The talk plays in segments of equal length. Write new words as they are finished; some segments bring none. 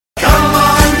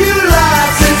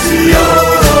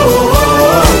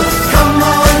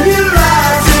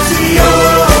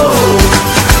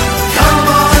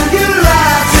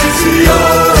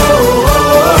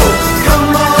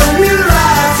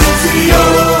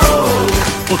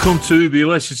Welcome to the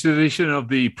latest edition of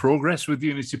the Progress with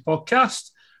Unity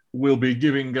podcast. We'll be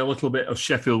giving a little bit of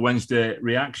Sheffield Wednesday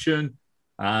reaction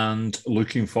and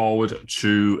looking forward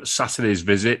to Saturday's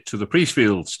visit to the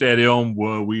Priestfield Stadium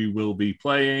where we will be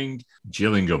playing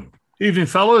Gillingham. Evening,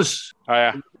 fellas.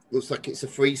 Hiya. Looks like it's a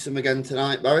threesome again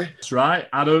tonight, Barry. That's right.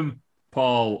 Adam,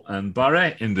 Paul and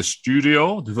Barry in the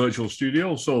studio, the virtual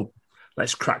studio. So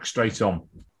let's crack straight on.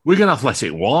 Wigan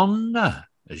Athletic 1,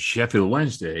 Sheffield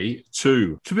Wednesday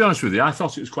 2. To be honest with you, I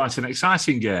thought it was quite an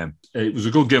exciting game. It was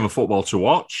a good game of football to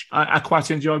watch. I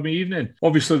quite enjoyed my evening.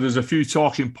 Obviously, there's a few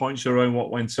talking points around what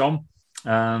went on.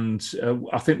 And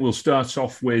I think we'll start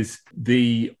off with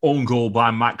the own goal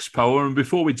by Max Power. And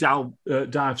before we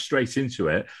dive straight into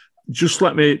it, just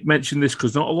let me mention this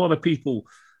because not a lot of people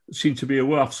seem to be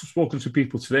aware. I've spoken to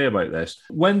people today about this.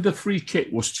 When the free kick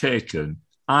was taken,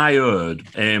 I heard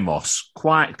Amos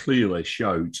quite clearly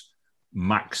shout,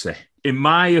 Maxi. In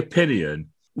my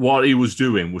opinion, what he was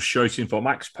doing was shouting for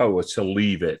Max Power to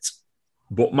leave it.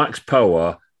 But Max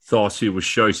Power thought he was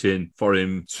shouting for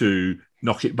him to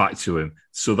knock it back to him.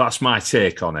 So that's my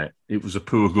take on it. It was a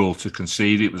poor goal to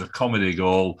concede. It was a comedy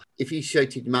goal. If he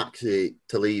shouted Maxi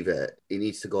to leave it, he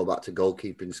needs to go back to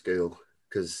goalkeeping school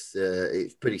because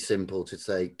it's pretty simple to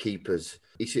say keepers.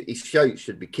 His shout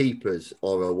should be keepers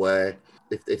or away.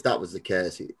 If that was the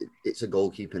case, it's a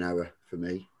goalkeeping error for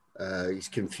me. He's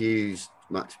confused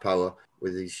Max Power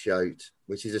with his shout,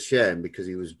 which is a shame because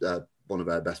he was one of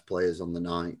our best players on the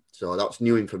night. So that's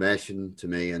new information to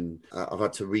me, and I've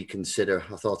had to reconsider.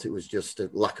 I thought it was just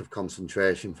a lack of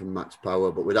concentration from Max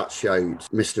Power, but with that shout,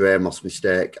 Mr. Amos'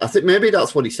 mistake. I think maybe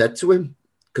that's what he said to him,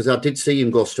 because I did see him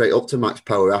go straight up to Max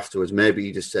Power afterwards. Maybe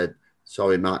he just said,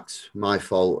 sorry, Max, my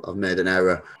fault. I've made an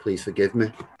error. Please forgive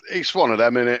me. It's one of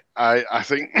them, innit? I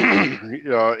think,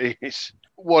 it's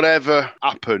whatever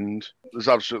happened, there's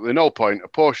absolutely no point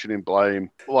apportioning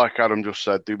blame. Like Adam just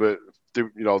said, they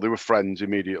were friends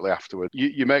immediately afterwards.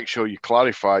 You make sure you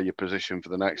clarify your position for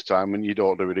the next time and you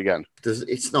don't do it again.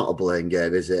 It's not a blame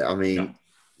game, is it? I mean, no.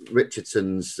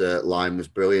 Richardson's line was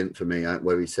brilliant for me,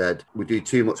 where he said, we do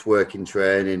too much work in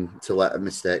training to let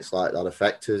mistakes like that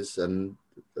affect us. And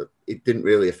it didn't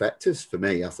really affect us for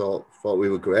me. I thought we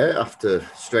were great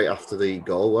straight after the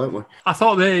goal, weren't we? I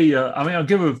thought I'll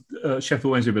give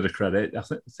Sheffield Wednesday a bit of credit. I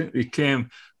think they came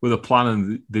with a plan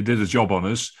and they did a job on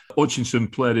us. Hutchinson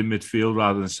played in midfield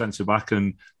rather than centre-back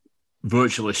and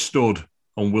virtually stood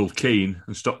on Will Keane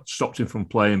and stopped him from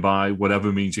playing by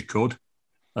whatever means he could.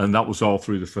 And that was all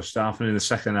through the first half. And in the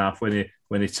second half,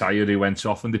 when he tired, he went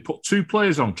off and they put two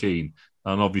players on Keane.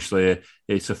 And obviously,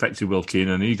 it's affected Will Keane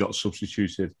and he got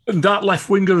substituted. And that left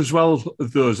winger as well,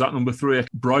 that number 3,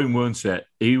 Brown, weren't it?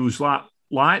 He was like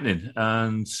lightning.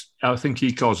 And I think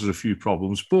he causes a few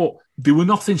problems. But they were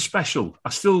nothing special.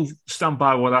 I still stand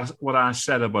by what I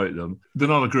said about them. They're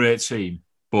not a great team.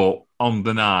 But on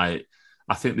the night,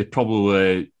 I think they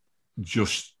probably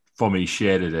just, for me,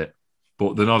 shaded it.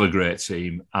 But they're not a great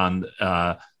team. And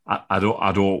I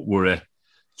don't worry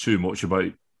too much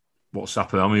about what's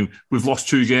happened. I mean, we've lost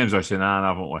 2 games out of 9,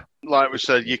 haven't we? Like we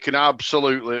said, you can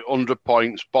absolutely 100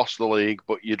 points boss the league,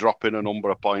 but you're dropping a number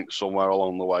of points somewhere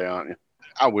along the way, aren't you?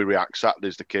 How we react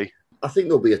Saturday's the key. I think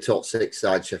there'll be a top 6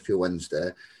 side, Sheffield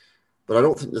Wednesday, but I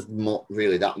don't think there's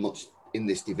really that much in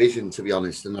this division, to be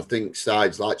honest. And I think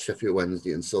sides like Sheffield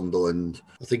Wednesday and Sunderland,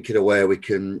 I think in a way we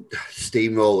can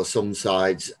steamroller some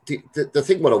sides. The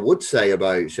thing what I would say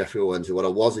about Sheffield Wednesday, what I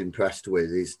was impressed with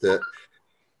is that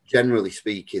generally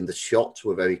speaking, the shots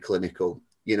were very clinical.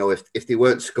 You know, if they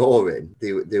weren't scoring,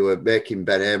 they were making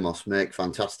Ben Amos make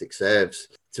fantastic saves.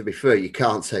 To be fair, you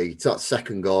can't say that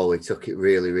second goal, he took it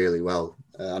really, really well.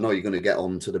 I know you're going to get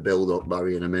on to the build-up,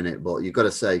 Barry, in a minute, but you've got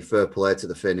to say fair play to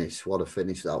the finish. What a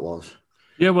finish that was.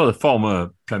 Yeah, well, the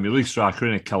former Premier League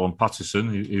striker, Callum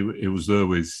Patterson, he was there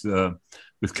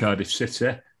with Cardiff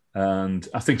City, and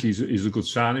I think he's a good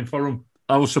signing for him.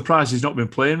 I was surprised he's not been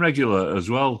playing regular as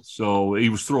well. So he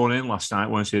was thrown in last night.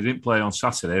 He didn't play on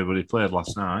Saturday, but he played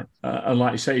last night. And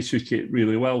like you say, he took it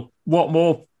really well.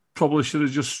 Watmore probably should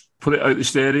have just put it out the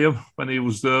stadium when he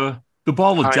was there. The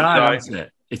ball had died, hasn't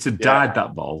it? It had died,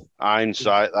 that ball.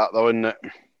 Hindsight, that though, isn't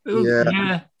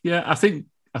it? Yeah. I think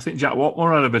Jack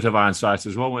Watmore had a bit of hindsight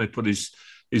as well when he put his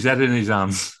head in his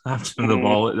hands after the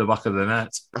ball at the back of the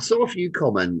net. I saw a few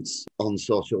comments on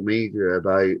social media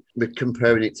about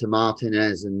comparing it to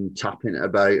Martinez and tapping it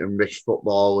about and rich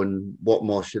football and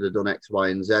Watmore should have done X, Y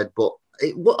and Z. But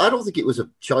I don't think it was a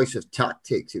choice of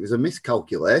tactics. It was a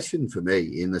miscalculation for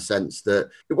me in the sense that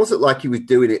it wasn't like he was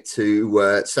doing it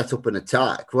to set up an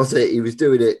attack, was it? He was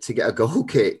doing it to get a goal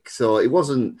kick. So it was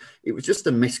just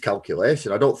a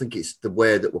miscalculation. I don't think it's the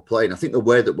way that we're playing. I think the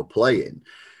way that we're playing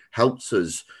helps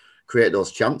us create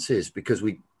those chances because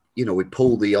we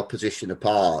pull the opposition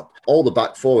apart. All the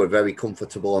back four are very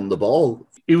comfortable on the ball.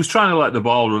 He was trying to let the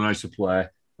ball run out of play,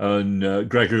 and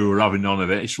Gregory were having none of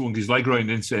it. He swung his leg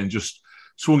round into it and just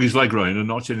swung his leg round and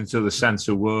knocked it into the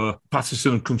centre where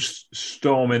Patterson comes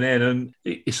storming in, and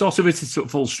he sort of hit it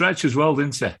at full stretch as well,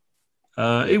 didn't he?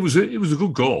 It was a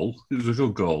good goal. It was a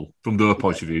good goal from their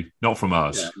point of view, not from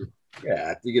ours.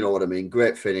 Yeah, you know what I mean.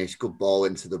 Great finish, good ball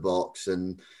into the box,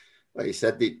 and like you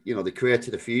said, they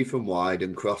created a few from wide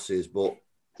and crosses, but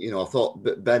I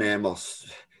thought Ben Amos,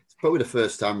 it's probably the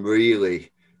first time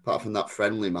really, apart from that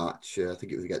friendly match, I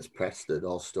think it was against Preston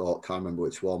or Stoke, can't remember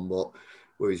which one, but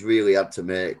where he's really had to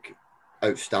make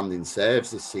outstanding saves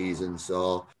this season.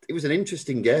 So it was an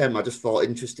interesting game. I just thought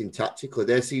interesting tactically.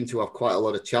 They seem to have quite a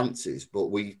lot of chances, but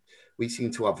we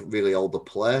seem to have really all the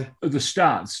play. The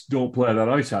stats don't play that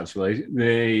out, actually.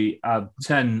 They had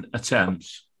 10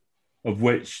 attempts, of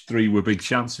which 3 were big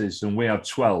chances, and we had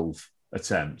 12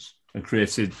 attempts and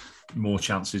created more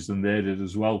chances than they did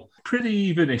as well.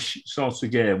 Pretty evenish sort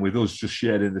of game with us just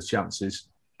sharing the chances.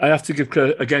 I have to give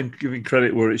credit, again, giving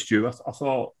credit where it's due. I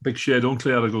thought Big Shea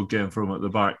Dunkley had a good game for him at the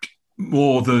back,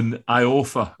 more than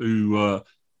Iofa, who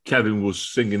Kevin was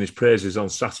singing his praises on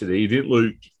Saturday. He didn't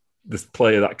look the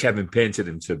player that Kevin painted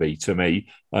him to be, to me.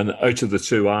 And out of the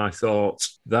two, I thought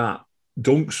that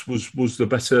Dunks was the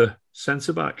better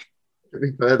centre-back. To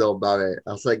be fair though, Barry,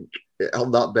 I think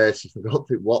on that basis, I don't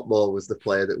think Watmore was the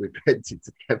player that we painted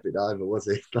to Kevin either, was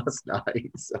he, last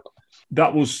night? So.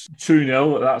 That was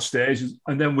 2-0 at that stage.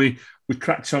 And then we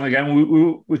cracked on again.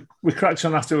 We cracked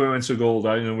on after we went a goal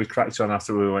down, and we cracked on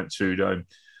after we went 2 down.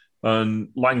 And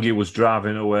Lange was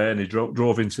driving away, and he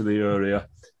drove into the area,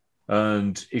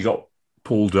 and he got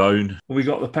pulled down. We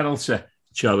got the penalty.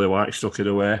 Charlie White stuck it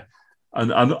away.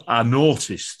 And I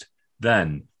noticed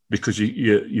then, because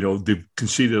they've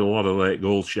conceded a lot of late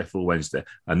goals, Sheffield Wednesday.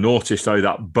 I noticed how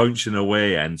that bouncing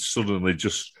away end suddenly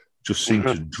just seemed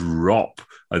to drop,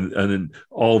 and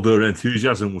all their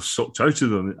enthusiasm was sucked out of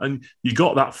them. And you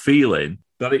got that feeling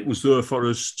that it was there for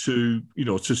us to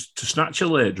snatch a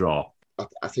late draw.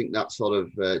 I think that sort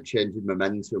of changing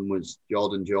momentum was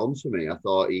Jordan Jones for me.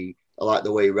 I liked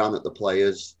the way he ran at the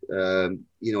players.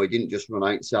 He didn't just run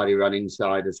outside, he ran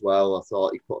inside as well. I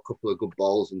thought he put a couple of good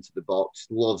balls into the box,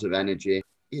 loads of energy.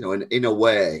 In a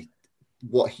way,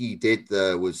 what he did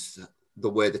there was the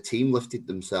way the team lifted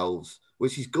themselves,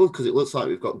 which is good because it looks like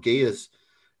we've got gears.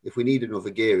 If we need another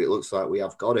gear, it looks like we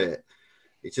have got it.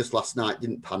 It's just last night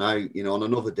didn't pan out. On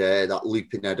another day, that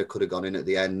looping header could have gone in at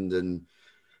the end. And,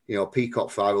 Peacock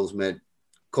Farrell's made a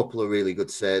couple of really good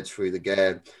saves through the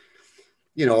game.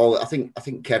 I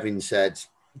think Kevin said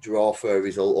draw for a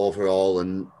result overall,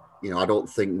 and I don't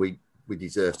think we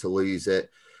deserve to lose it.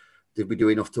 Did we do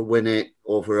enough to win it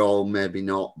overall? Maybe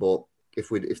not, but if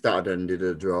that had ended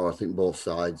a draw, I think both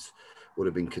sides would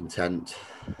have been content.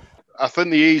 I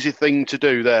think the easy thing to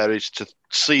do there is to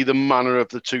see the manner of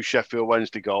the 2 Sheffield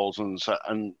Wednesday goals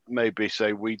and maybe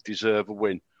say we deserve a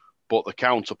win. But the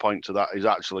counterpoint to that is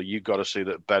actually you've got to see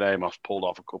that Ben Amos pulled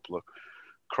off a couple of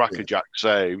crackerjack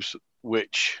saves,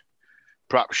 which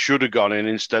perhaps should have gone in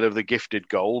instead of the gifted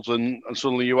goals, and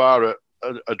suddenly you are at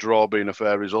a draw being a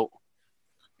fair result.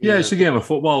 Yeah, it's a game of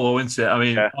football, though, isn't it? I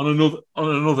mean, on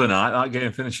another night, that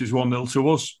game finishes 1-0 to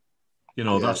us.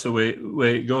 That's the way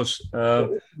it goes.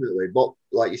 Absolutely. But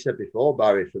like you said before,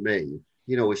 Barry, for me,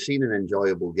 we've seen an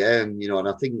enjoyable game, and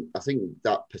I think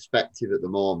that perspective at the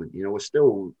moment, we're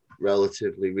still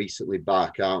relatively recently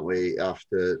back, aren't we,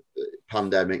 after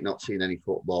pandemic, not seeing any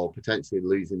football, potentially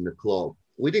losing the club.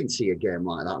 We didn't see a game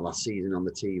like that last season on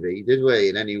the TV, did we,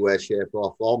 in any way, shape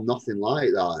or form? Nothing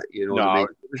like that, No. What I mean?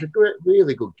 It was a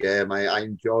really good game. I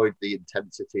enjoyed the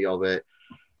intensity of it.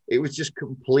 It was just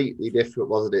completely different,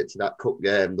 wasn't it, to that cup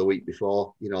game the week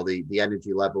before? The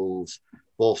energy levels,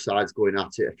 both sides going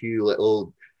at it, a few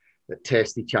little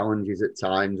tasty challenges at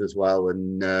times as well,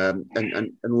 and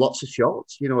lots of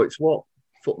shots. It's what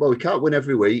football. We can't win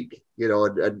every week,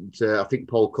 and I think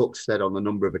Paul Cook said on a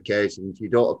number of occasions, you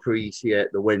don't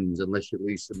appreciate the wins unless you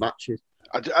lose the matches.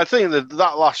 I think that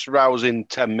last rousing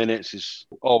 10 minutes is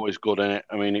always good, isn't it?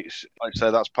 I mean, it's like I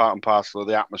say, that's part and parcel of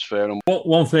the atmosphere. And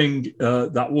one thing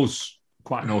that was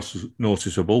quite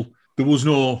noticeable, there was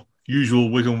no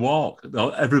usual Wigan walk.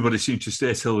 Everybody seemed to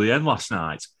stay till the end last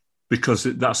night, because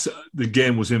the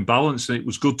game was in balance, and it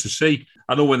was good to see.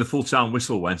 I know when the full-time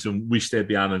whistle went and we stayed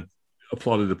behind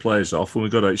applauded the players off. When we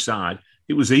got outside,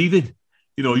 it was even.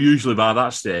 Usually by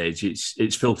that stage,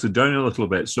 it's filtered down a little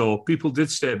bit. So people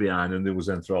did stay behind and they was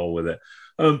enthralled with it.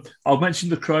 I'll mention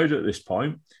the crowd at this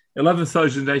point.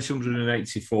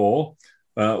 11,884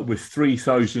 with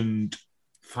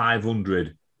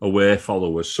 3,500 away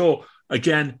followers. So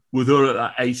again, we're there at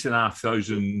that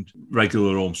 8,500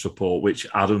 regular home support, which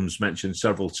Adam's mentioned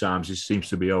several times. It seems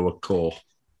to be our core.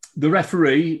 The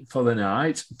referee for the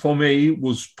night, for me,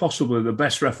 was possibly the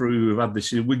best referee we've had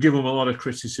this year. We give him a lot of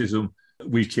criticism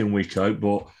week in, week out,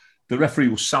 but the referee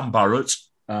was Sam Barrett,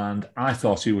 and I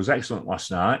thought he was excellent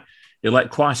last night. He let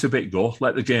quite a bit go,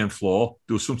 let the game flow.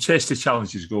 There were some tasty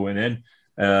challenges going in,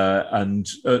 and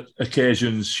at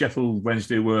occasions, Sheffield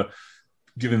Wednesday were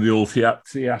giving the old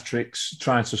theatrics,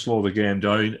 trying to slow the game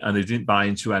down, and he didn't buy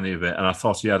into any of it, and I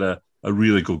thought he had a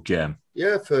really good game.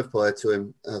 Yeah, fair play to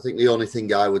him. I think the only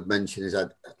thing I would mention is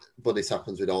that, but this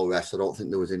happens with all rest, I don't think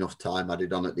there was enough time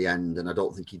added on at the end, and I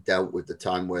don't think he dealt with the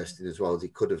time wasting as well as he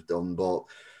could have done. But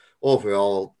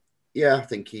overall, yeah, I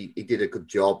think he did a good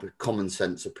job, a common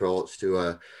sense approach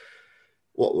to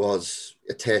what was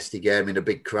a tasty game in a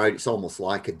big crowd. It's almost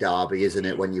like a derby, isn't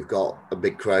it, when you've got a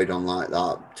big crowd on like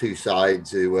that, two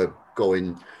sides who were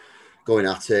going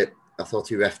at it. I thought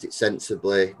he reffed it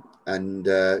sensibly. And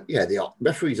the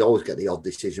referees always get the odd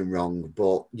decision wrong,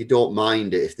 but you don't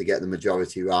mind it if they get the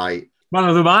majority right. Man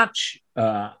of the match,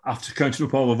 after counting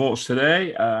up all the votes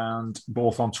today, and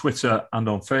both on Twitter and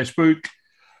on Facebook,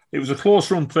 it was a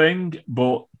close run thing,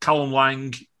 but Callum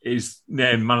Lang is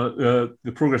named the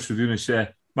Progress Review say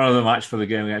man of the match for the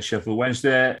game against Sheffield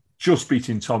Wednesday, just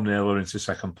beating Tom Naylor into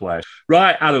second place.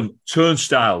 Right, Adam,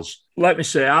 turnstiles. Let me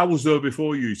say, I was there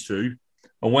before you two.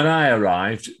 And when I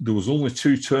arrived, there was only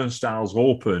 2 turnstiles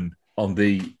open on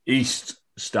the east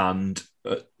stand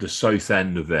at the south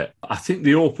end of it. I think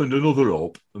they opened another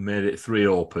up and made it 3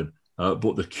 open,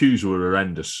 but the queues were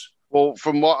horrendous. Well,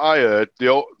 from what I heard,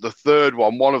 the third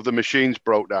one of the machines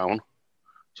broke down,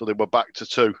 so they were back to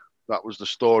 2. That was the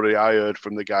story I heard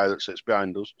from the guy that sits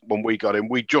behind us. When we got him,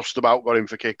 we just about got him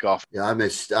for kickoff. Yeah, I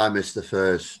missed the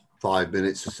first 5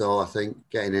 minutes or so, I think,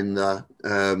 getting in there.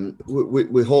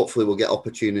 We hopefully will get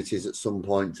opportunities at some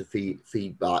point to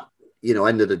feedback.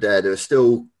 End of the day, there are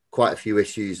still quite a few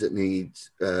issues that need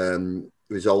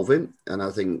resolving, and I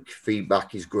think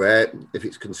feedback is great if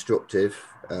it's constructive,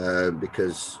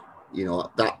 because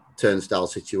that turnstile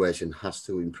situation has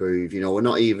to improve. We're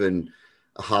not even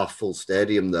a half full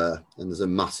stadium there, and there's a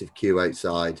massive queue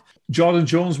outside. Jordan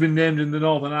Jones been named in the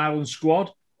Northern Ireland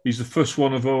squad. He's the first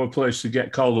one of our players to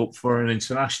get called up for an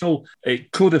international.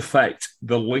 It could affect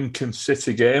the Lincoln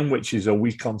City game, which is a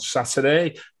week on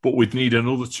Saturday, but we'd need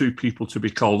another 2 people to be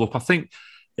called up. I think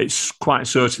it's quite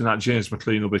certain that James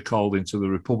McLean will be called into the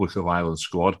Republic of Ireland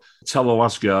squad. Tello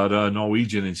Asgard, a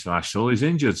Norwegian international, is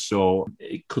injured, so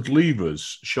it could leave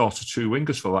us short of 2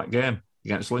 wingers for that game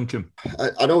against Lincoln.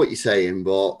 I know what you're saying,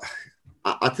 but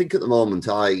I think at the moment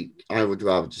I would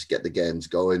rather just get the games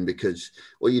going, because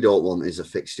what you don't want is a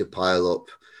fixture pile up.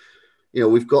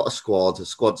 We've got a squad. The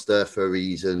squad's there for a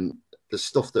reason. There's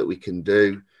stuff that we can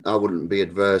do. I wouldn't be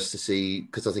adverse to see,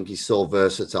 because I think he's so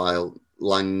versatile,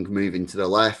 Lang moving to the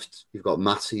left. You've got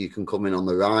Matty who can come in on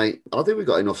the right. I think we've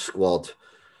got enough squad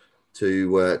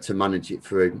to manage it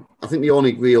through. I think the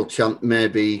only real chance may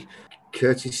be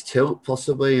Curtis Tilt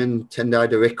possibly and Tendai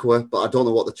Darikwa, but I don't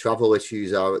know what the travel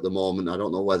issues are at the moment. I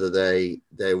don't know whether they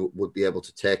would be able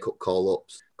to take up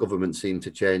call-ups. Government seem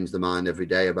to change their mind every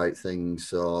day about things,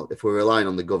 so if we're relying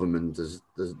on the government,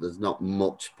 there's not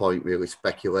much point really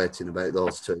speculating about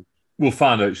those 2. We'll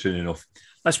find out soon enough.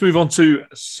 Let's move on to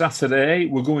Saturday.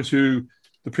 We're going to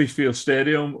the Priestfield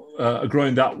Stadium, a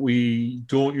ground that we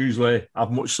don't usually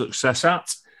have much success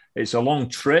at. It's a long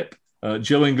trip.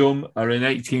 Gillingham are in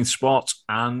 18th spot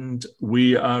and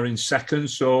we are in 2nd.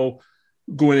 So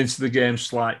going into the game,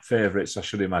 slight favourites, I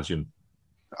should imagine.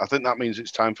 I think that means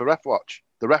it's time for Ref Watch.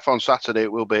 The ref on Saturday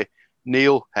will be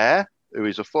Neil Hare, who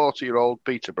is a 40-year-old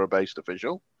Peterborough-based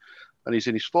official, and he's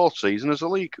in his 4th season as a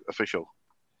league official.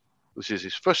 This is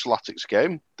his first Latics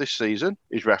game this season.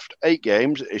 He's reffed 8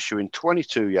 games, issuing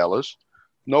 22 yellows,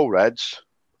 no reds,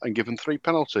 and given 3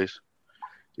 penalties.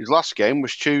 His last game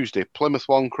was Tuesday, Plymouth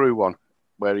 1, Crewe 1,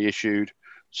 where he issued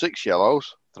 6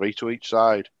 yellows, 3 to each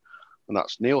side. And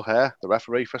that's Neil Hare, the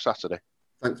referee for Saturday.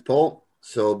 Thanks, Paul.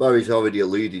 So Barry's already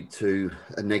alluded to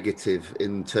a negative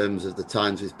in terms of the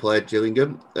times we've played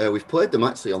Gillingham. We've played them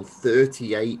actually on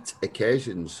 38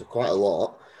 occasions, so quite a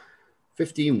lot.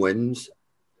 15 wins,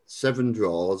 7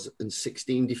 draws and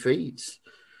 16 defeats.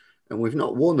 And we've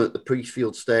not won at the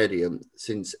Priestfield Stadium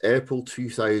since April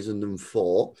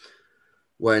 2004,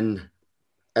 when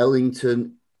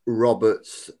Ellington,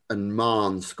 Roberts and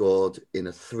Marn scored in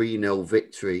a 3-0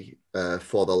 victory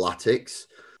for the Latics.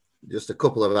 Just a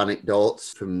couple of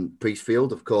anecdotes from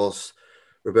Priestfield. Of course,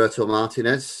 Roberto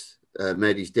Martinez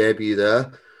made his debut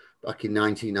there back in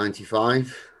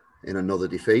 1995 in another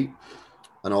defeat.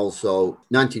 And also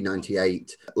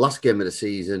 1998, last game of the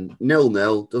season,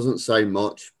 0-0, doesn't say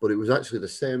much, but it was actually the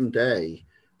same day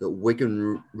that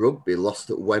Wigan Rugby lost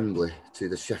at Wembley to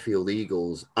the Sheffield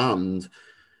Eagles, and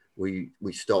we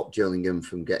stopped Gillingham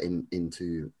from getting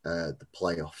into the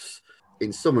playoffs.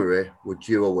 In summary, we're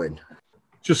due a win.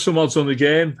 Just some odds on the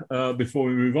game before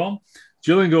we move on.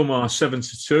 Gillingham are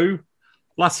 7-2,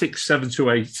 Latics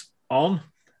 7-8 on,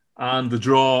 and the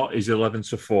draw is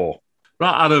 11-4.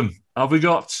 Right, Adam, have we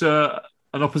got an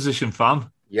opposition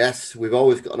fan? Yes, we've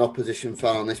always got an opposition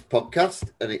fan on this podcast,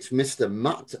 and it's Mr.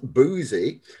 Matt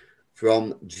Boozy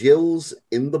from Gills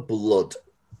in the Blood.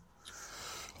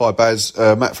 Hi, Baz.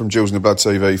 Matt from Gills in the Blood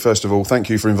TV. First of all, thank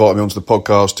you for inviting me onto the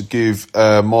podcast to give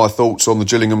my thoughts on the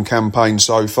Gillingham campaign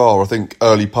so far. I think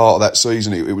early part of that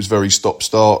season, it was very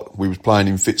stop-start. We was playing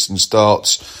in fits and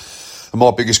starts. And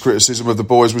my biggest criticism of the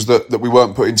boys was that we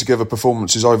weren't putting together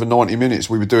performances over 90 minutes.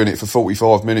 We were doing it for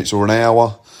 45 minutes or an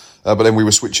hour, but then we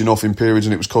were switching off in periods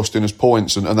and it was costing us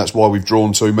points. And that's why we've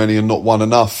drawn too many and not won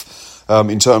enough.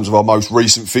 In terms of our most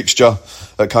recent fixture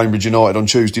at Cambridge United on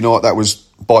Tuesday night, that was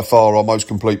by far our most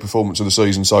complete performance of the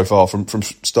season so far, from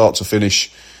start to finish.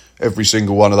 Every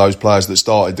single one of those players that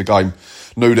started the game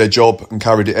knew their job and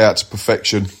carried it out to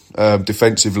perfection.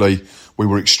 Defensively, we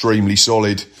were extremely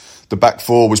solid. The back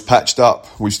four was patched up.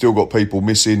 We've still got people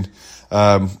missing.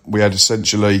 We had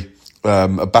essentially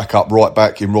a backup right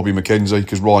back in Robbie McKenzie,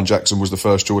 because Ryan Jackson was the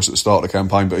first choice at the start of the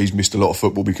campaign, but he's missed a lot of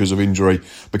football because of injury.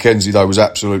 McKenzie, though, was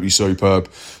absolutely superb,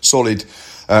 solid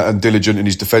and diligent in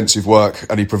his defensive work,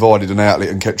 and he provided an outlet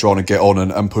and kept trying to get on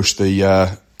and push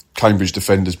the Cambridge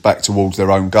defenders back towards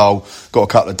their own goal. Got a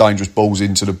couple of dangerous balls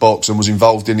into the box and was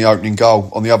involved in the opening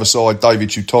goal. On the other side, David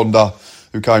Chutonda,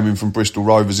 who came in from Bristol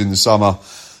Rovers in the summer,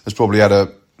 has probably had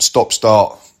a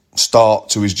start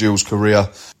to his Gills career.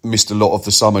 Missed a lot of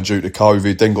the summer due to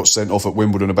COVID, then got sent off at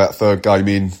Wimbledon about third game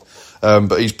in.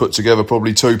 But he's put together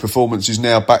probably 2 performances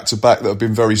now back-to-back that have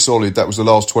been very solid. That was the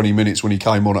last 20 minutes when he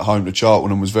came on at home to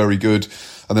Charlton and was very good.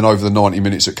 And then over the 90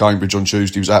 minutes at Cambridge on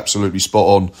Tuesday, he was absolutely spot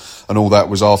on. And all that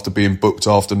was after being booked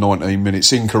after 19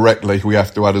 minutes. Incorrectly, we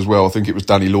have to add as well. I think it was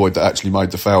Danny Lloyd that actually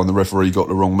made the foul and the referee got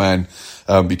the wrong man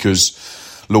because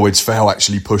Lloyd's foul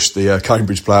actually pushed the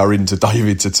Cambridge player into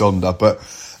David Chutonda. But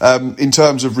in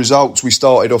terms of results, we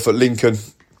started off at Lincoln,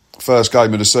 first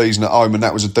game of the season at home, and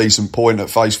that was a decent point at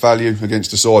face value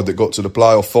against a side that got to the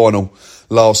playoff final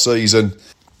last season.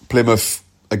 Plymouth,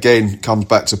 again, comes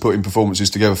back to putting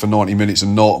performances together for 90 minutes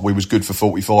and not. We was good for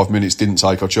 45 minutes, didn't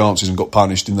take our chances and got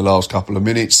punished in the last couple of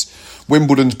minutes.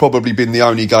 Wimbledon's probably been the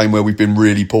only game where we've been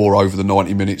really poor over the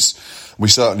 90 minutes. We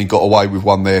certainly got away with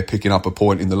one there, picking up a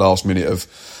point in the last minute of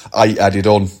 8 added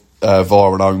on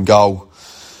via an own goal.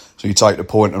 So you take the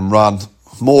point and run.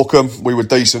 Morecambe, we were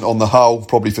decent on the whole,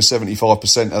 probably for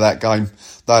 75% of that game.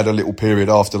 They had a little period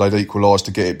after they'd equalised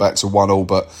to get it back to 1-1,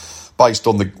 but based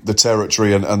on the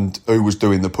territory and who was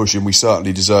doing the pushing, we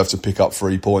certainly deserve to pick up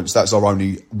 3 points. That's our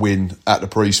only win at the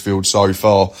Priestfield so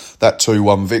far, that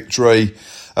 2-1 victory.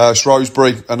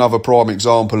 Shrewsbury, another prime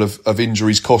example of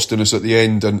injuries costing us at the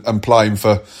end and playing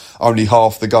for only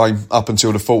half the game up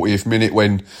until the 40th minute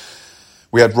when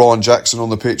we had Ryan Jackson on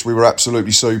the pitch. We were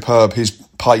absolutely superb. His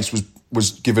pace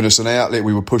was giving us an outlet.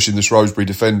 We were pushing the Shrewsbury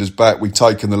defenders back. We'd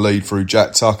taken the lead through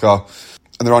Jack Tucker,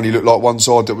 and there only looked like one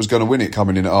side that was going to win it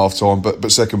coming in at half time.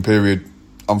 But second period,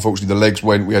 unfortunately, the legs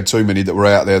went. We had too many that were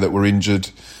out there that were injured,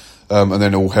 and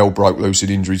then all hell broke loose in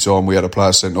injury time. We had a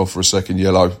player sent off for a second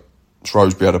yellow.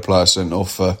 Shrewsbury had a player sent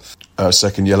off for a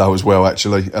second yellow as well,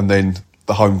 actually. And then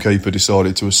the home keeper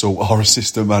decided to assault our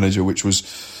assistant manager, which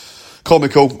was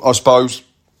comical, I suppose,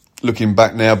 looking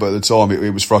back now. But at the time,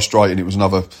 it was frustrating. It was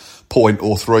another point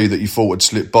or 3 that you thought had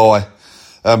slipped by.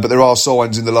 But there are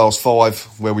signs in the last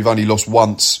 5 where we've only lost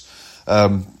once,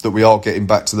 that we are getting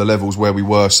back to the levels where we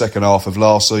were second half of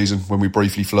last season when we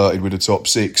briefly flirted with the top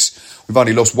 6. We've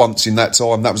only lost once in that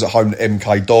time. That was at home to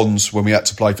MK Dons when we had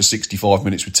to play for 65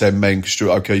 minutes with 10 men because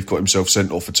Stuart O'Keefe got himself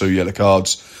sent off for 2 yellow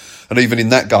cards. And even in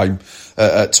that game,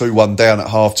 at 2-1 down at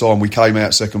half-time, we came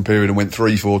out second period and went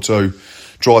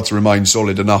 3-4-2, tried to remain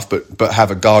solid enough but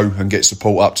have a go and get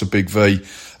support up to Big V.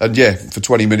 And yeah, for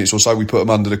 20 minutes or so, we put them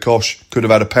under the cosh. Could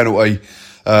have had a penalty,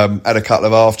 had a couple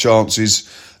of half chances,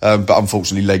 but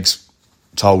unfortunately legs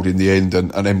told in the end,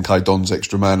 and MK Don's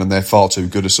extra man, and they're far too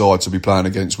good a side to be playing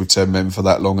against with 10 men for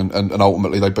that long, and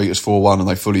ultimately they beat us 4-1 and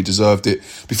they fully deserved it.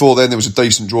 Before then there was a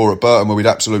decent draw at Burton where we'd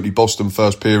absolutely bossed them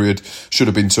first period, should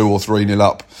have been 2 or 3-0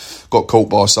 up, got caught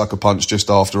by a sucker punch just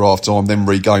after half time, then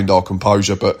regained our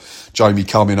composure, but Jamie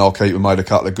Cumming, our keeper, made a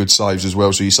couple of good saves as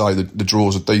well, so you say the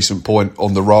draw's a decent point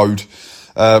on the road.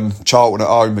 Charlton at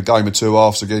home, a game of 2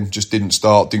 halves again, just didn't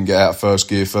start, didn't get out of first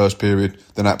gear first period,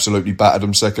 then absolutely battered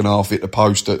them second half, hit the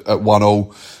post at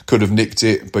 1-1, could have nicked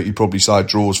it, but you'd probably say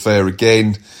draw's fair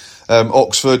again.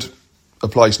 Oxford, a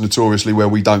place notoriously where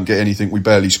we don't get anything, we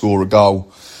barely score a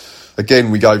goal.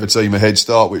 Again, we gave a team a head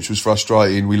start, which was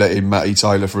frustrating. We let in Matty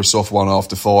Taylor for a soft one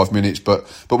after 5 minutes, but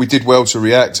we did well to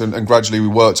react, and gradually we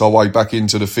worked our way back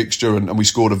into the fixture, and we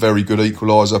scored a very good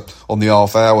equaliser on the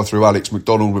half hour through Alex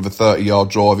McDonald with a 30-yard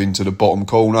drive into the bottom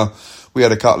corner. We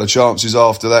had a couple of chances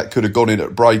after that, could have gone in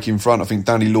at break in front. I think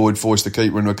Danny Lloyd forced the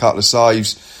keeper into a couple of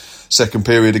saves. Second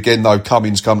period again, though,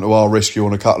 Cummings come to our rescue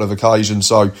on a couple of occasions,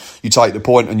 so you take the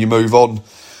point and you move on.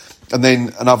 And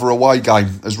then another away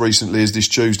game as recently as this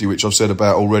Tuesday, which I've said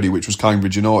about already, which was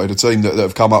Cambridge United, a team that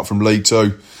have come up from League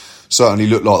Two. Certainly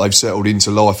look like they've settled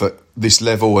into life at this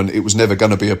level, and it was never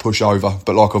going to be a pushover.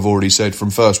 But like I've already said, from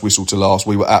first whistle to last,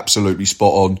 we were absolutely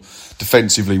spot on.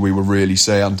 Defensively, we were really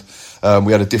sound.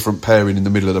 We had a different pairing in the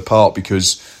middle of the park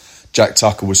because Jack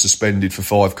Tucker was suspended for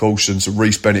 5 cautions, so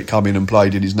Reece Bennett come in and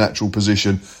played in his natural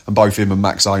position, and both him and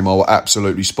Max Amar were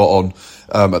absolutely spot on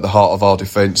at the heart of our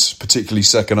defence, particularly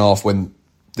second half when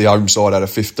the home side had a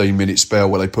 15-minute spell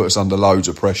where they put us under loads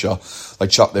of pressure. They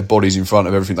chucked their bodies in front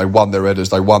of everything. They won their headers,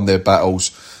 they won their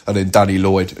battles, and then Danny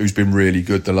Lloyd, who's been really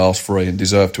good the last 3 and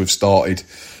deserved to have started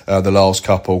the last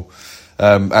couple.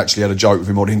 Actually had a joke with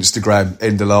him on Instagram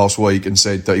end of last week and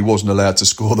said that he wasn't allowed to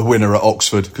score the winner at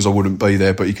Oxford because I wouldn't be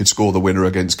there, but he could score the winner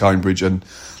against Cambridge, and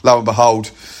lo and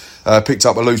behold, picked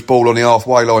up a loose ball on the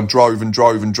halfway line, drove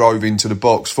into the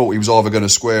box, thought he was either going to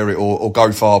square it or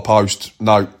go far post.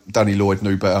 No, Danny Lloyd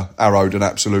knew better, arrowed an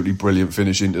absolutely brilliant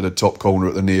finish into the top corner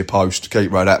at the near post.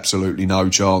 Keeper had absolutely no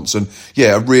chance, and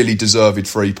yeah, a really deserved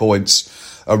 3 points.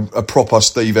 A proper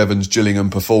Steve Evans Gillingham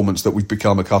performance that we've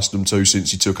become accustomed to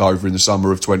since he took over in the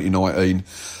summer of 2019.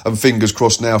 And fingers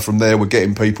crossed now from there we're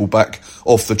getting people back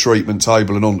off the treatment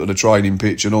table and onto the training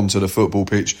pitch and onto the football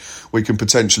pitch. We can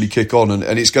potentially kick on,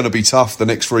 and it's going to be tough. The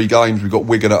next 3 games, we've got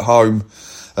Wigan at home,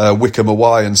 Wickham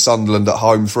away and Sunderland at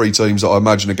home. 3 teams that I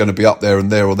imagine are going to be up there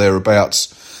and there or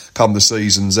thereabouts come the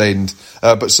season's end.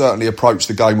 But certainly approach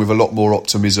the game with a lot more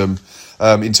optimism.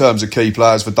 In terms of key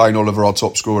players, for Dane Oliver, our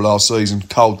top scorer last season,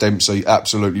 Carl Dempsey,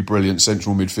 absolutely brilliant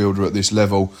central midfielder at this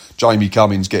level. Jamie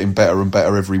Cummings getting better and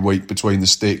better every week between the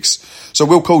sticks. So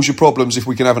we'll cause you problems if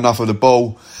we can have enough of the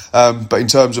ball. But in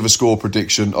terms of a score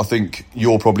prediction, I think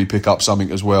you'll probably pick up something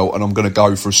as well. And I'm going to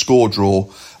go for a score draw,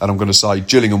 and I'm going to say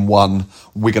Gillingham 1,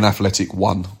 Wigan Athletic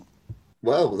 1.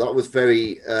 Well, that was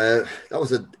that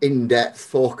was an in-depth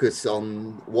focus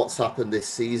on what's happened this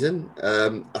season.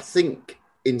 I think,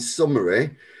 in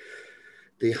summary,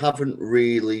 they haven't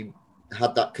really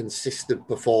had that consistent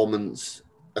performance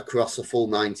across a full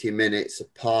 90 minutes,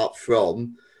 apart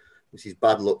from, which is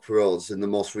bad luck for us, in the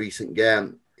most recent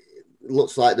game. It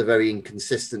looks like they're very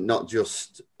inconsistent, not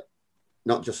just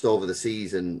over the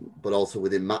season, but also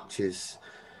within matches.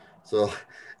 So it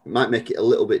might make it a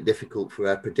little bit difficult for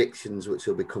our predictions, which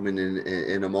will be coming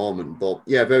in a moment. But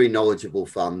yeah, very knowledgeable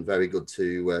fan. Very good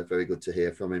to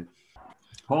hear from him.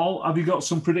 Paul, have you got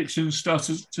some predictions to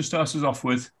start us off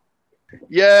with?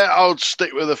 Yeah, I'll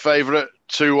stick with the favourite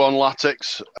 2-1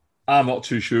 Latics. I'm not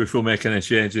too sure if we'll make any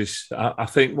changes. I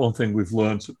think one thing we've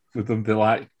learned with them,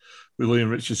 with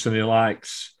Liam Richardson, he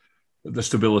likes the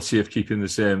stability of keeping the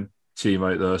same team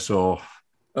out there. So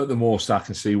at the most, I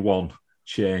can see one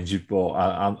change, but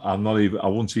I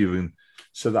wouldn't even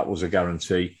say that was a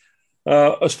guarantee.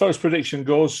 As far as prediction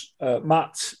goes,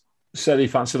 Matt said he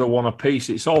fancied a 1 apiece.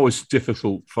 It's always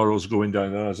difficult for us going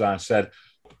down there, as I said.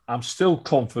 I'm still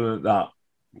confident that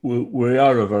we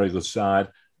are a very good side,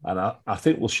 and I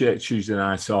think we'll shake Tuesday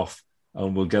night off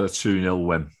and we'll get a 2-0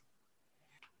 win.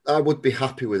 I would be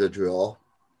happy with a draw,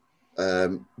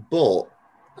 but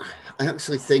I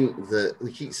actually think that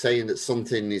we keep saying that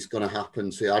something is going to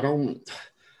happen. So I don't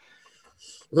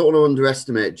want to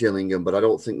underestimate Gillingham, but I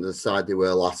don't think the side they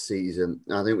were last season.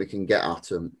 I think we can get at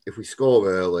them. If we score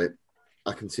early,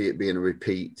 I can see it being a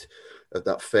repeat of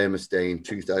that famous day in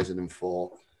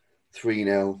 2004,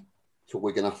 3-0 to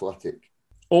Wigan Athletic.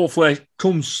 Hopefully,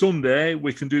 come Sunday,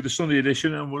 we can do the Sunday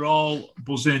edition and we're all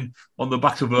buzzing on the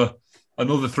back of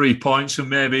another 3 points and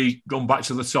maybe gone back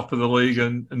to the top of the league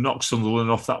and knock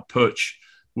Sunderland off that perch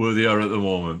where they are at the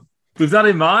moment. With that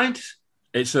in mind,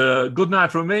 It's a good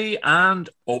night from me and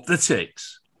up the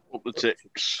ticks. Up the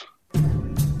ticks.